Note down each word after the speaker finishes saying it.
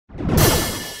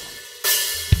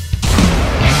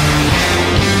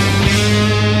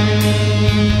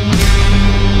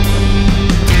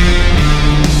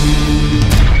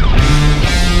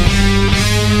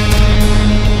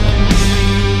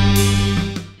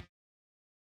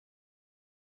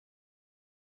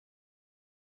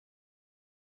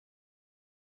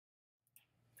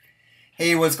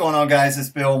Hey, what's going on, guys? It's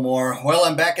Bill Moore. Well,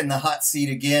 I'm back in the hot seat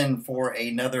again for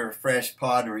another fresh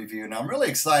pod review. Now, I'm really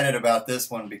excited about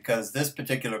this one because this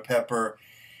particular pepper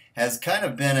has kind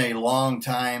of been a long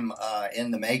time in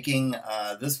the making.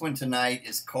 This one tonight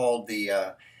is called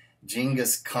the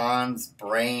Genghis Khan's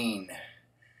Brain.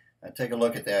 Take a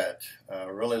look at that.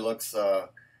 Really looks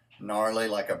gnarly,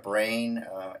 like a brain,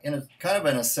 kind of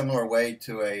in a similar way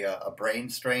to a brain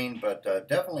strain, but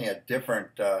definitely a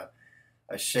different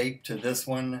a shape to this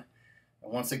one.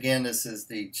 And once again, this is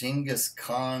the Genghis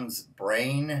Khan's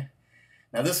Brain.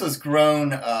 Now, this was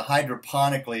grown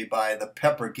hydroponically by the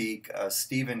pepper geek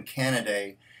Stephen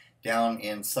Kennedy down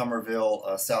in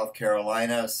Summerville, South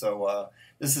Carolina. So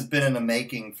this has been in the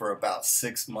making for about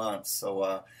 6 months.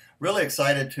 So really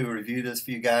excited to review this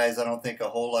for you guys. I don't think a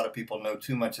whole lot of people know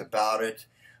too much about it.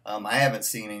 I haven't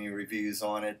seen any reviews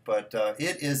on it, but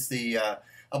it is the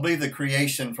I believe the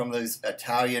creation from those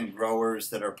Italian growers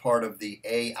that are part of the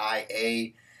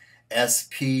AIASP,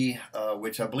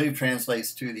 which I believe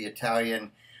translates to the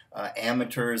Italian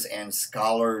Amateurs and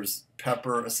Scholars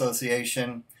Pepper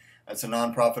Association. It's a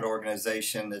nonprofit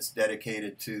organization that's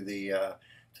dedicated to the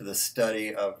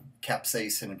study of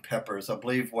capsaicin and peppers. I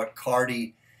believe what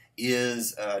Cardi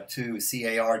is to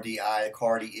C-A-R-D-I,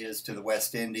 Cardi is to the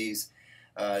West Indies.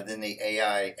 Then the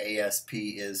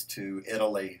AIASP is to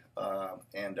Italy,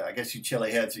 and I guess you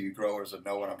chili heads or you growers would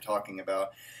know what I'm talking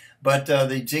about. But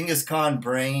the Genghis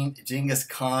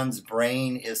Khan's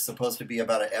brain is supposed to be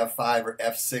about an F5 or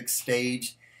F6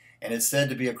 stage, and it's said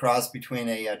to be a cross between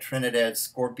a Trinidad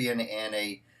Scorpion and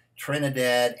a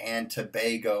Trinidad and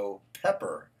Tobago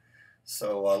Pepper.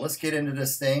 So let's get into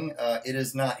this thing. It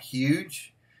is not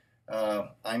huge.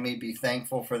 I may be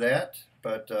thankful for that.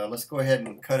 But let's go ahead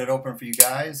and cut it open for you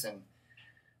guys and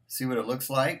see what it looks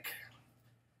like,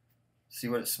 see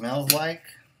what it smells like,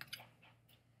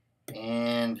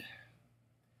 and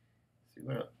see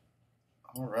what it,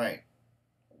 all right,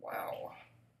 wow.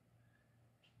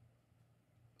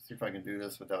 See if I can do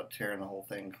this without tearing the whole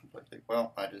thing completely.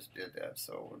 Well, I just did that,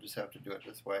 so we'll just have to do it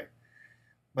this way.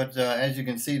 But as you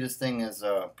can see, this thing is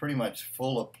pretty much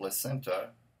full of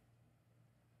placenta.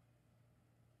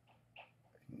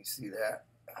 You see that?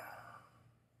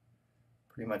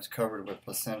 Pretty much covered with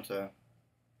placenta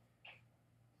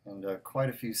and quite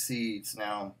a few seeds.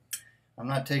 Now, I'm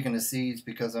not taking the seeds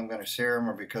because I'm going to share them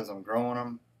or because I'm growing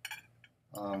them.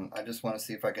 I just want to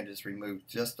see if I can just remove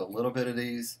just a little bit of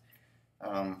these.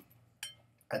 I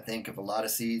think if a lot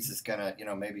of seeds is going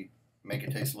to, maybe make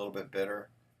it taste a little bit bitter.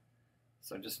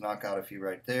 So just knock out a few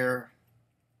right there.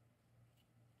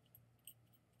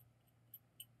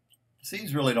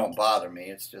 Seeds really don't bother me.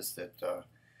 It's just that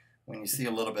when you see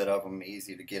a little bit of them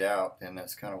easy to get out, then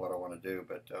that's kind of what I want to do.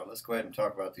 But let's go ahead and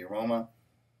talk about the aroma.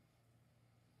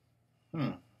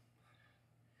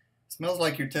 Smells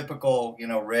like your typical,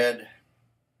 red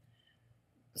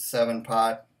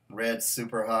 7-pot, red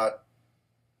super hot.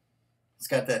 It's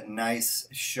got that nice,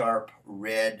 sharp,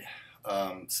 red,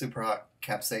 super hot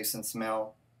capsaicin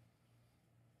smell.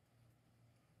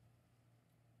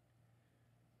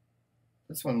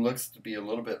 This one looks to be a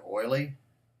little bit oily.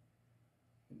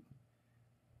 I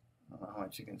don't know how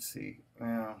much you can see.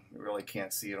 Well, you really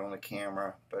can't see it on the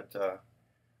camera, but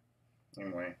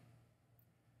anyway.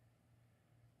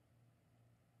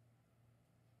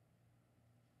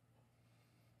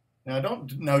 Now, I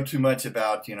don't know too much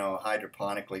about,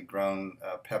 hydroponically grown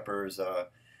peppers, but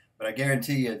I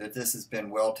guarantee you that this has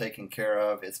been well taken care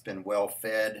of. It's been well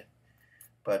fed,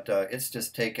 but it's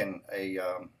just taken a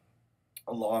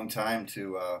long time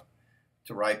to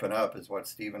ripen up, is what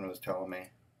Stephen was telling me.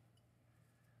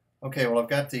 Okay, well, I've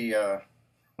got the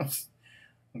I'm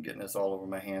getting this all over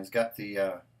my hands. Got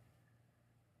the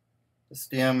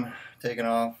stem taken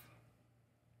off.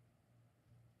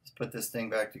 Let's put this thing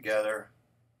back together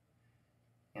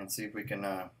and see if we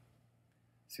can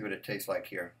see what it tastes like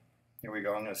here. Here we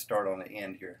go. I'm going to start on the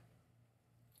end here.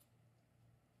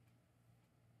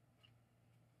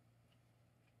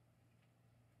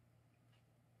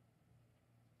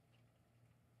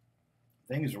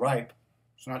 Thing is ripe.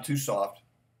 It's not too soft.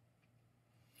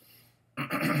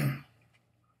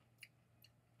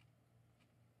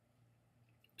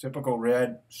 Typical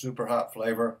red, super hot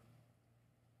flavor.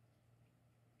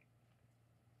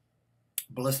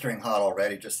 Blistering hot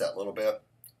already, just that little bit.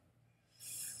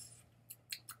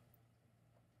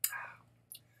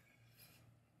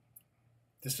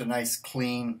 Just a nice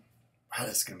clean, wow,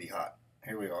 this is going to be hot.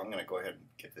 Here we go. I'm going to go ahead and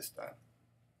get this done.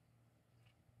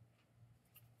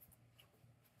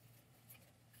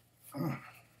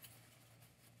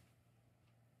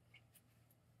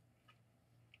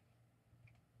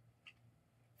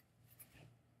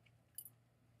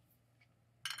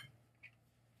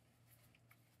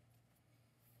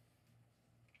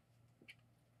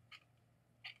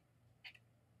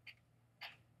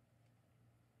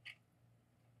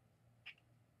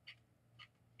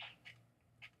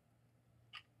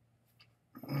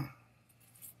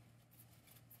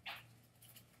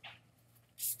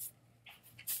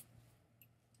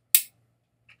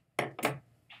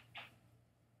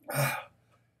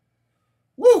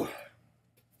 Woo!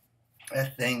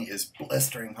 That thing is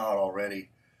blistering hot already.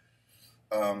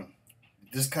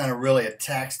 This kind of really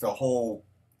attacks the whole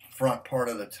front part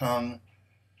of the tongue.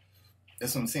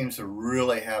 This one seems to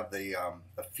really have the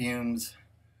fumes.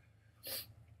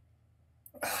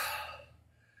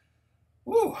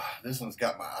 Woo! This one's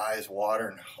got my eyes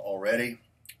watering already.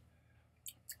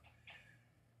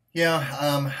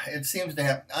 Yeah, it seems to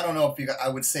have, I don't know if I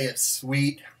would say it's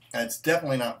sweet. It's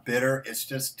definitely not bitter. It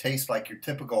just tastes like your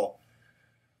typical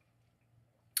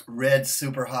red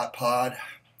super hot pod.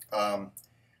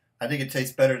 I think it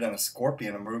tastes better than a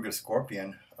scorpion, a Moruga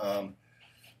scorpion.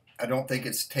 I don't think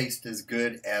it's tastes as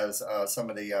good as some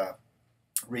of the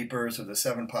Reapers or the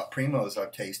 7-Pot Primos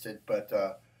I've tasted, but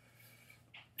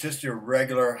just your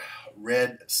regular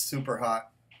red, super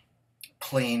hot,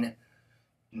 clean,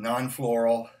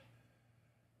 non-floral,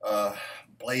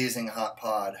 blazing hot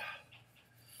pod.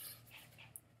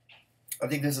 I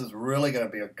think this is really going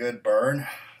to be a good burn.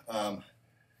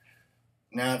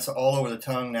 Now it's all over the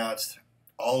tongue. Now it's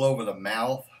all over the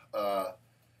mouth.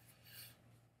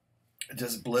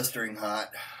 Just blistering hot.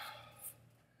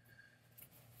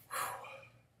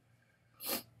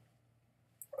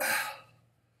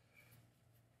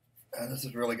 And this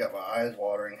has really got my eyes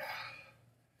watering.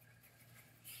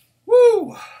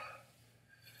 Woo!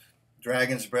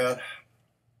 Dragon's breath.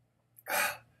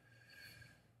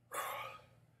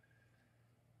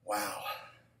 Wow.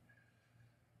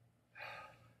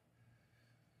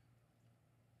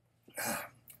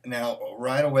 Now,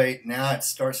 right away, now it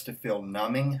starts to feel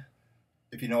numbing,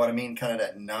 if you know what I mean, kind of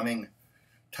that numbing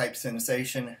type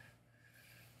sensation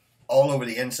all over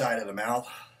the inside of the mouth.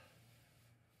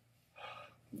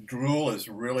 Drool is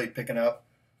really picking up.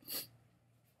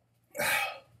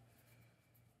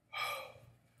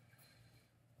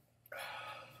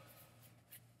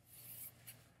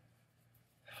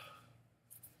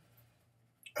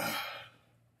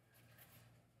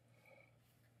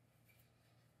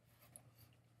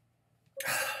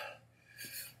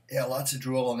 Yeah, lots of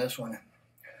drool on this one.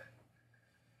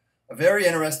 A very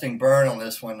interesting burn on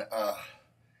this one.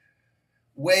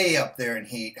 Way up there in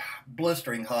heat,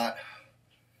 blistering hot.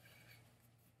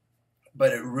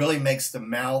 But it really makes the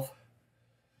mouth,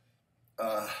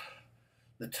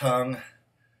 the tongue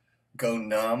go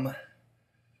numb.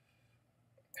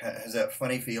 Has that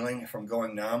funny feeling from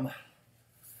going numb.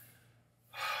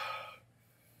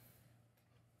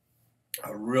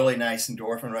 A really nice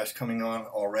endorphin rush coming on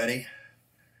already.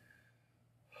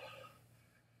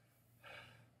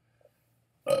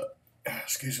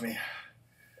 Excuse me.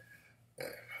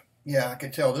 Yeah, I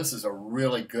can tell this is a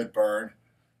really good burn.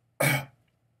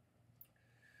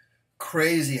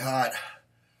 Crazy hot,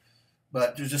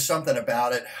 but there's just something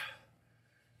about it.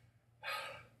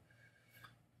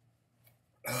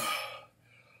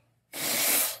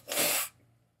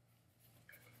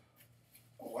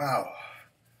 Wow.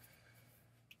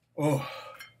 Oh.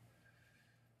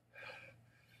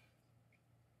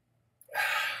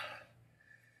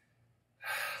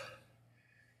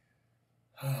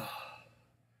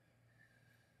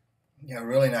 Yeah,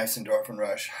 really nice endorphin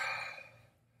rush.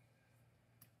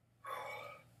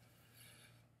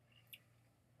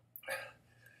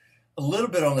 A little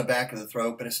bit on the back of the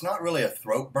throat, but it's not really a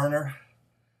throat burner.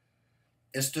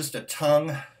 It's just a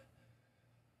tongue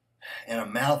and a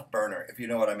mouth burner, if you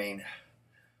know what I mean.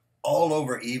 All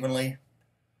over evenly.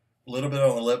 A little bit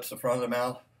on the lips, the front of the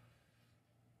mouth.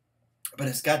 But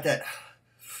it's got that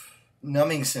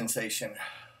numbing sensation.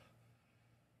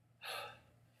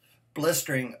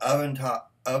 Blistering oven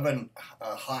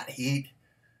hot heat.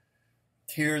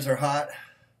 Tears are hot.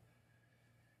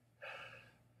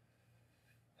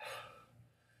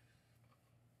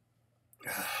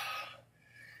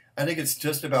 I think it's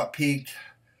just about peaked,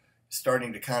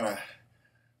 starting to kind of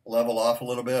level off a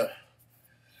little bit,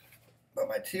 but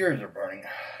my tears are burning.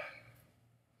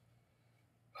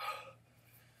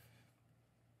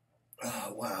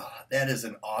 Oh, wow, that is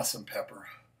an awesome pepper.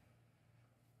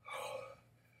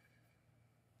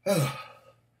 Oh,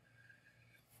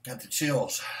 got the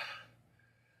chills.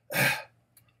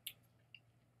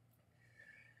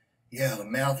 Yeah, the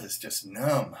mouth is just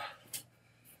numb.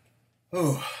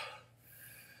 Ooh.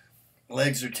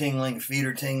 Legs are tingling, feet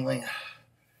are tingling.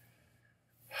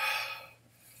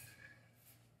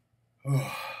 Ooh.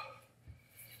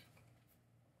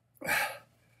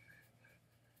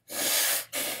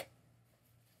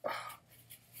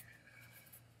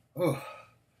 Ooh.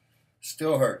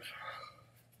 Still hurts.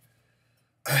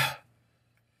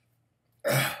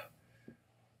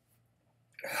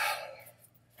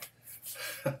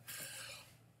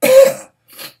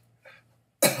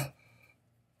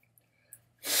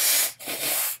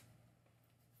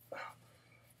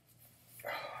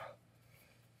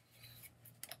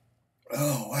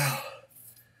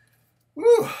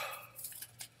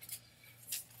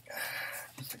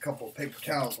 paper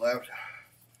towels left.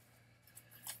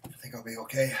 I think I'll be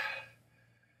okay.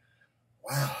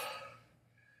 Wow.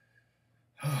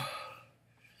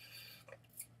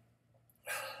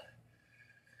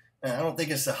 Now, I don't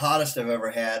think it's the hottest I've ever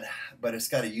had, but it's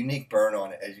got a unique burn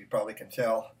on it, as you probably can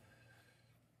tell.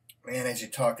 Man, as you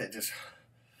talk, it just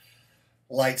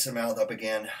lights the mouth up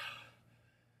again.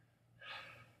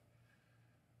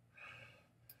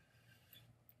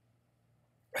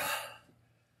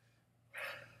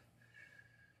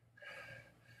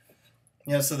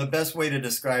 You know, so the best way to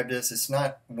describe this, it's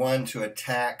not one to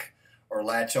attack or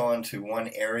latch on to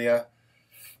one area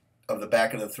of the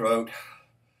back of the throat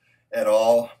at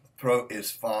all. Throat is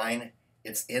fine.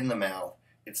 It's in the mouth.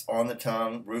 It's on the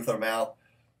tongue, roof of the mouth,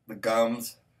 the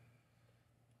gums.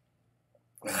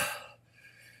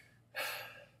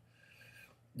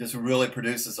 Just really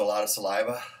produces a lot of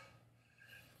saliva.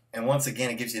 And once again,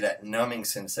 it gives you that numbing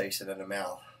sensation in the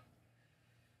mouth.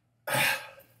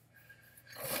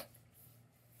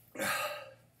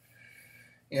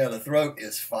 Yeah, the throat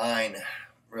is fine,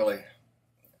 really.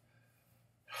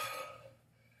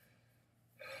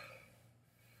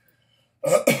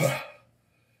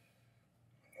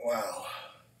 Wow.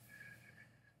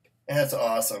 That's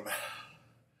awesome.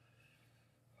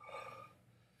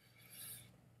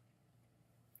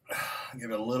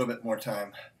 Give it a little bit more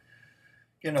time.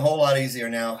 Getting a whole lot easier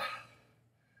now.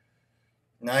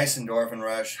 Nice endorphin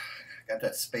rush. Got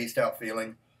that spaced out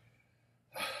feeling.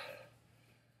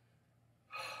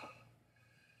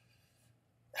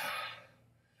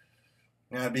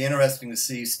 Now, it'd be interesting to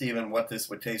see, Stephen, what this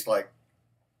would taste like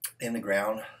in the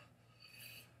ground.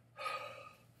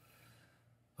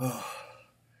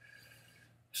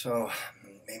 So,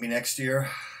 maybe next year.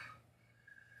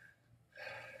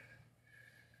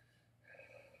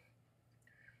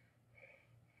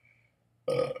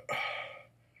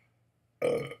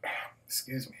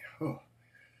 Excuse me.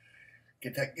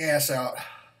 Get that gas out.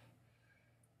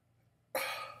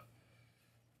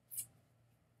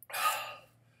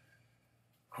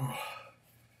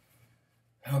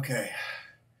 Okay.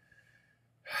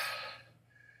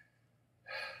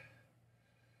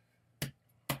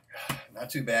 Not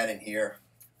too bad in here.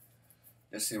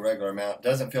 Just the regular amount.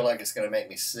 Doesn't feel like it's going to make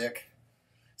me sick.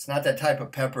 It's not that type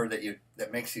of pepper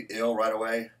that makes you ill right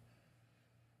away.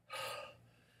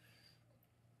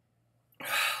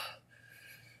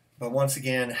 But once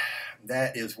again,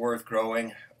 that is worth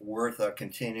growing, worth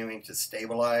continuing to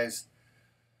stabilize.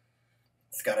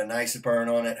 It's got a nice burn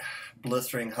on it,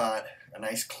 blistering hot, a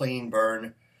nice clean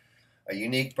burn, a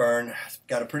unique burn. It's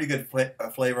got a pretty good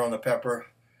flavor on the pepper.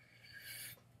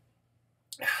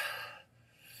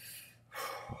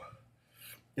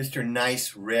 Just your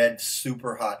nice red,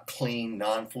 super hot, clean,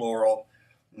 non-floral,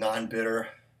 non-bitter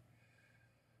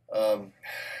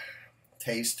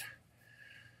taste.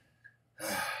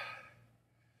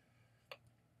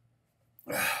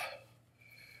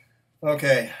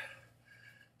 Okay,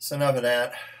 so enough of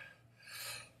that.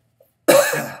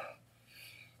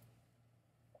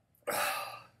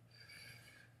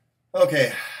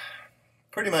 Okay,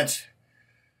 pretty much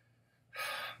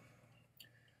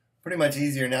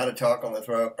easier now to talk on the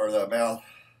throat or the mouth,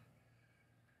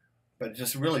 but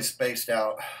just really spaced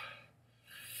out.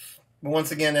 But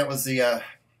once again, that was the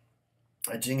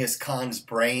Genghis Khan's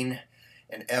brain,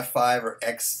 an F5 or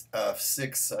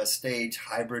X6 stage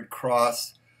hybrid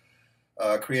cross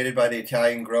created by the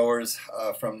Italian growers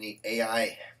from the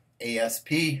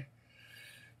AIASP.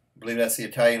 I believe that's the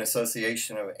Italian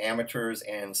Association of Amateurs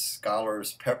and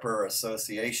Scholars Pepper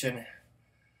Association.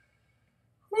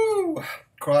 Woo!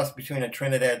 Cross between a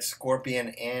Trinidad Scorpion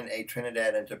and a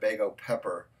Trinidad and Tobago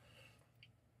Pepper.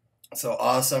 So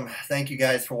awesome. Thank you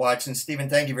guys for watching. Stephen,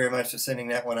 thank you very much for sending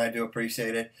that one. I do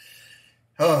appreciate it.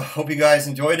 Oh, hope you guys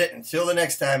enjoyed it. Until the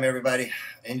next time, everybody,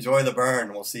 enjoy the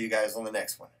burn. We'll see you guys on the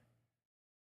next one.